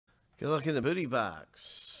Good luck in the booty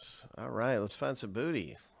box. All right, let's find some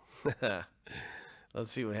booty.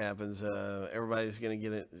 Let's see what happens. Everybody's going to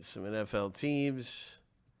get some NFL teams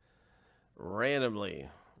randomly.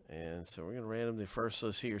 And so we're going to random the first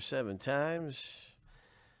list here 7 times.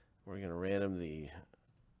 We're going to random the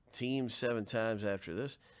teams 7 times after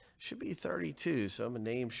this. Should be 32, so I'm a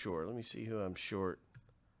name short. Let me see who I'm short.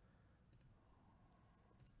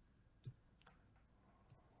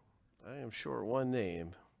 I am short one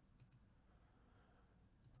name.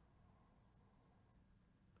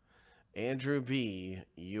 Andrew B.,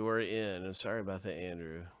 you are in. I'm sorry about that,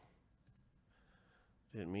 Andrew.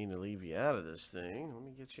 Didn't mean to leave you out of this thing. Let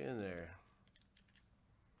me get you in there.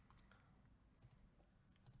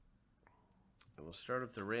 And we'll start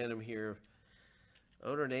up the random here.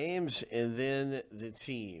 Owner names and then the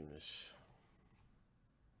teams.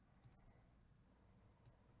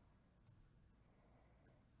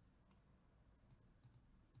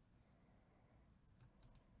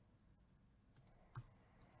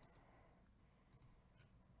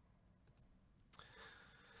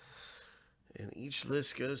 And each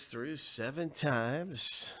list goes through 7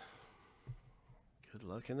 times. Good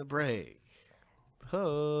luck in the break.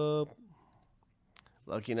 Hope.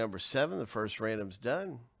 Lucky number 7, the first random's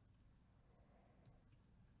done.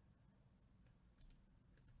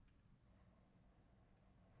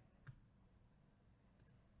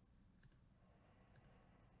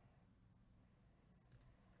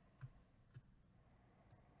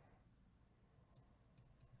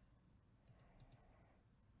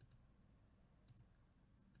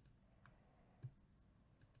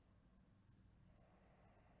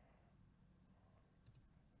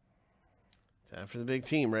 Time for the big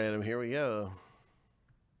team random. Here we go.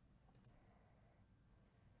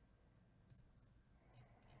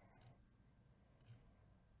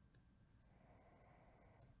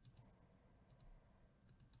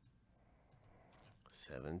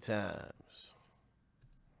 Seven times.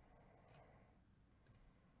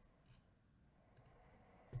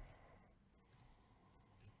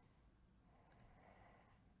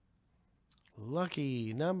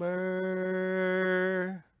 Lucky number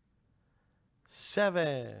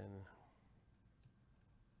 7.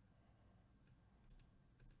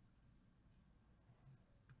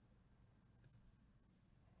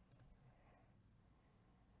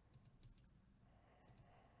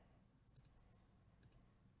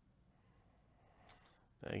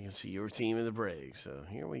 Now you can see your team in the break. So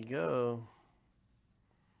here we go.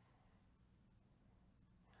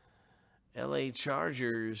 LA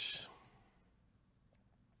Chargers.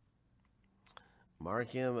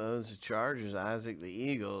 Mark M owns the Chargers. Isaac the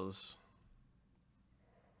Eagles.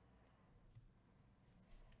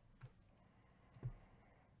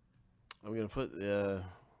 I'm going to put the...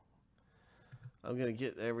 I'm going to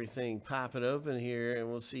get everything popping open here, and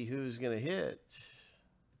we'll see who's going to hit.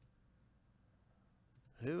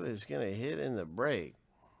 Who is going to hit in the break?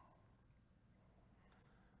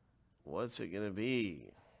 What's it going to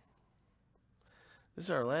be? This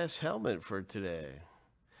is our last helmet for today.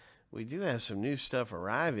 We do have some new stuff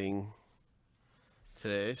arriving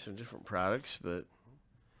today, some different products, but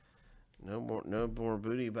no more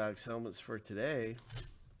booty box helmets for today.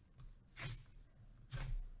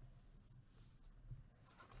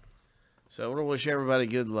 So I want to wish everybody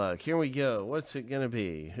good luck. Here we go. What's it going to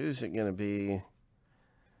be? Who's it going to be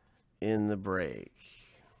in the break?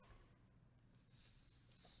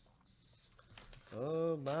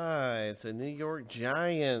 Oh my, it's a New York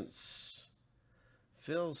Giants.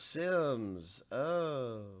 Phil Simms.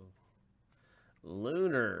 Oh.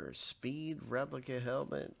 Lunar Speed replica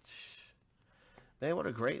helmet. Man, what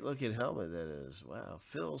a great looking helmet that is. Wow.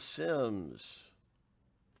 Phil Simms.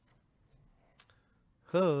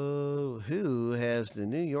 Oh, who has the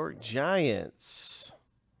New York Giants?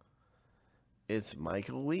 It's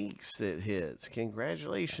Michael Weeks that hits.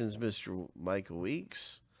 Congratulations, Mr. Michael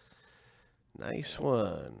Weeks. Nice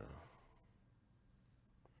one.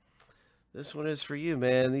 This one is for you,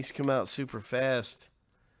 man. These come out super fast,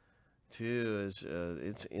 too.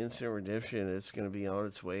 It's instant redemption. It's going to be on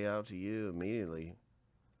its way out to you immediately.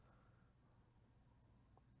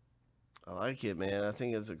 I like it, man. I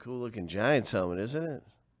think it's a cool-looking Giants helmet, isn't it?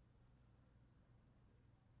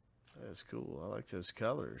 That's cool. I like those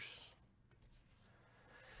colors.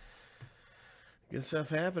 Good stuff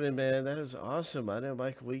happening, man. That is awesome. I know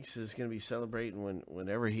Mike Weeks is going to be celebrating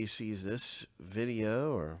whenever he sees this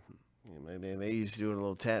video, or maybe he's doing a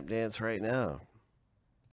little tap dance right now.